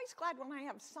always glad when I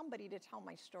have somebody to tell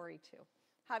my story to.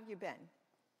 How have you been?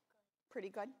 Pretty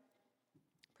good?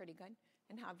 Pretty good.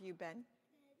 And how have you been?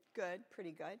 Good,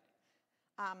 pretty good.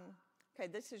 Okay,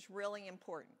 this is really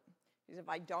important, because if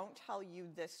I don't tell you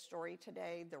this story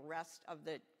today, the rest of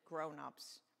the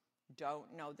grown-ups don't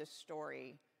know the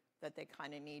story that they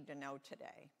kind of need to know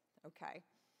today, okay?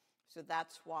 So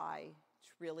that's why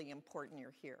it's really important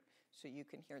you're here, so you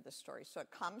can hear the story. So it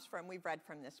comes from, we've read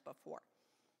from this before.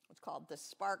 It's called the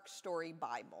Spark Story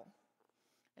Bible.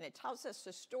 And it tells us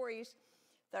the stories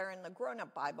that are in the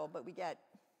grown-up Bible, but we get,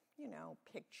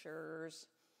 pictures,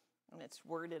 and it's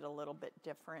worded a little bit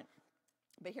different.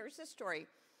 But here's the story.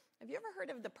 Have you ever heard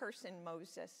of the person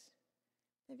Moses?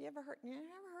 Have you ever heard of him?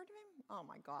 Oh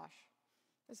my gosh.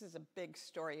 This is a big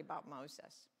story about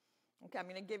Moses. Okay, I'm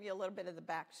going to give you a little bit of the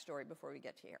backstory before we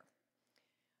get to here.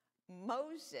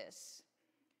 Moses,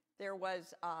 there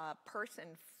was a person,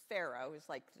 Pharaoh, who's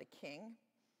like the king,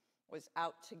 was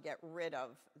out to get rid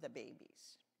of the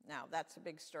babies. Now, that's a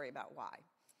big story about why.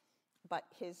 But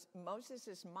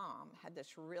Moses' mom had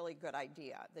this really good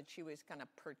idea that she was going to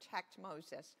protect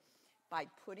Moses by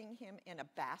putting him in a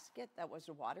basket that was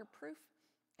waterproof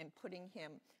and putting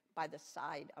him by the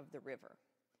side of the river.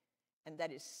 And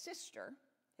that his sister,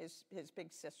 his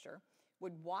big sister,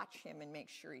 would watch him and make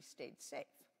sure he stayed safe.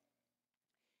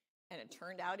 And it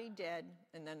turned out he did.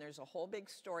 And then there's a whole big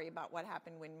story about what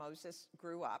happened when Moses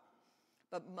grew up.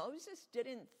 But Moses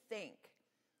didn't think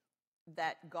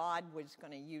that God was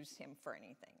going to use him for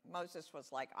anything. Moses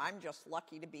was like, I'm just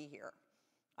lucky to be here.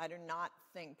 I do not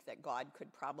think that God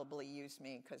could probably use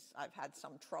me because I've had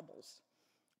some troubles.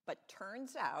 But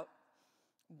turns out,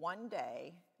 one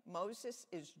day, Moses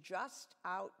is just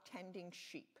out tending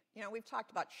sheep. We've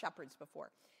talked about shepherds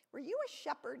before. Were you a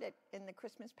shepherd in the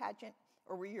Christmas pageant,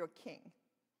 or were you a king?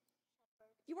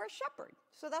 Shepherd. You were a shepherd.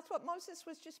 So that's what Moses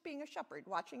was, just being a shepherd,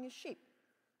 watching his sheep.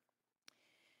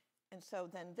 And so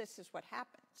then this is what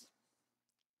happens.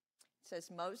 It says,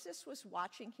 Moses was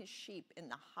watching his sheep in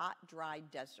the hot, dry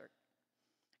desert.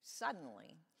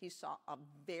 Suddenly, he saw a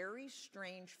very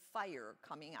strange fire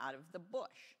coming out of the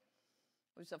bush.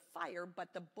 It was a fire,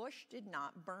 but the bush did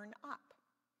not burn up.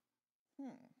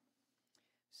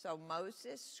 So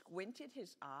Moses squinted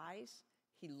his eyes.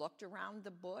 He looked around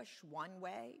the bush one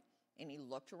way, and he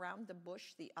looked around the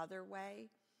bush the other way.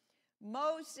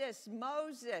 Moses,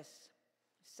 Moses,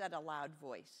 said a loud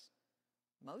voice.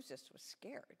 Moses was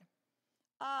scared.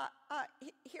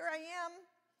 Here I am,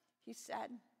 he said.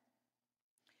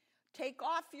 Take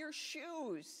off your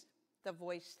shoes, the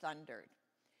voice thundered.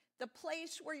 The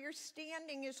place where you're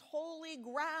standing is holy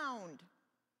ground.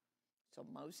 So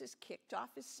Moses kicked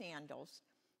off his sandals,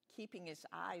 keeping his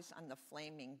eyes on the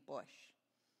flaming bush.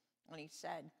 And he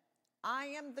said, I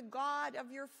am the God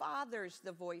of your fathers,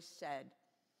 the voice said.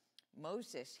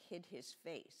 Moses hid his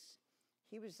face.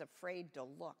 He was afraid to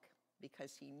look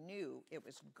because he knew it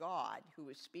was God who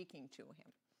was speaking to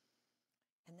him.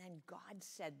 And then God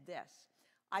said this,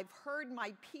 I've heard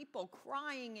my people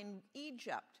crying in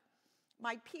Egypt.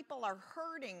 My people are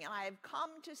hurting, and I have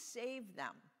come to save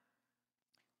them.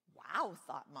 Wow,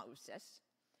 thought Moses.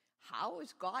 How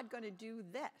is God going to do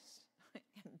this?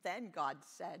 And then God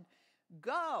said,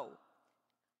 go.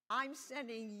 I'm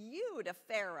sending you to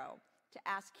Pharaoh to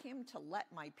ask him to let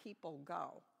my people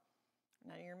go.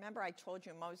 Now, you remember I told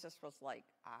you Moses was like,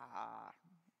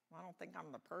 I don't think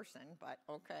I'm the person, but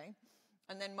okay.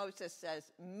 And then Moses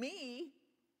says, me?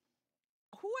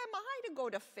 Who am I to go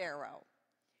to Pharaoh?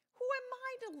 Who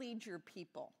am I to lead your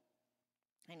people?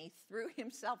 And he threw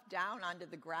himself down onto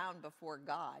the ground before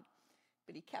God,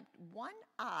 but he kept one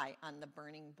eye on the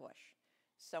burning bush.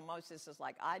 So Moses is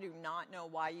like, I do not know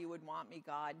why you would want me,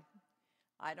 God.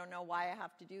 I don't know why I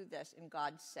have to do this. And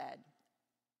God said,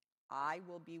 I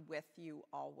will be with you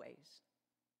always.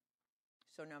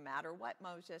 So no matter what,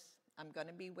 Moses, I'm going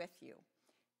to be with you.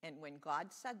 And when God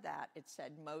said that, it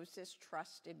said Moses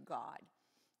trusted God.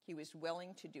 He was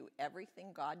willing to do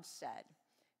everything God said.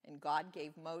 And God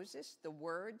gave Moses the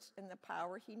words and the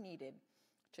power he needed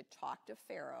to talk to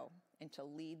Pharaoh and to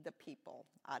lead the people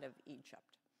out of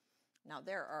Egypt. Now,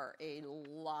 there are a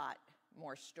lot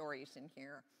more stories in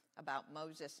here about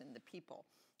Moses and the people.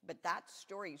 But that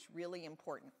story is really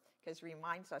important because it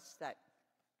reminds us that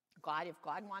if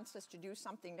God wants us to do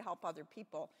something to help other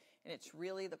people, and it's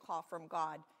really the call from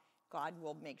God, God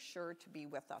will make sure to be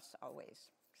with us always.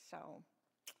 So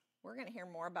we're going to hear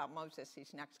more about Moses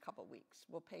these next couple weeks.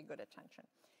 We'll pay good attention.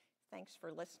 Thanks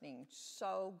for listening.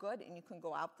 So good. And you can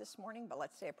go out this morning, but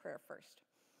let's say a prayer first.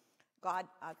 God,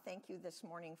 thank you this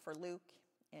morning for Luke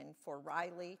and for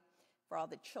Riley, for all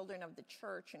the children of the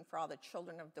church and for all the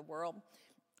children of the world.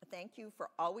 Thank you for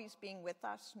always being with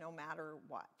us no matter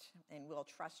what, and we'll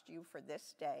trust you for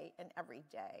this day and every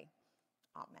day.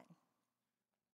 Amen.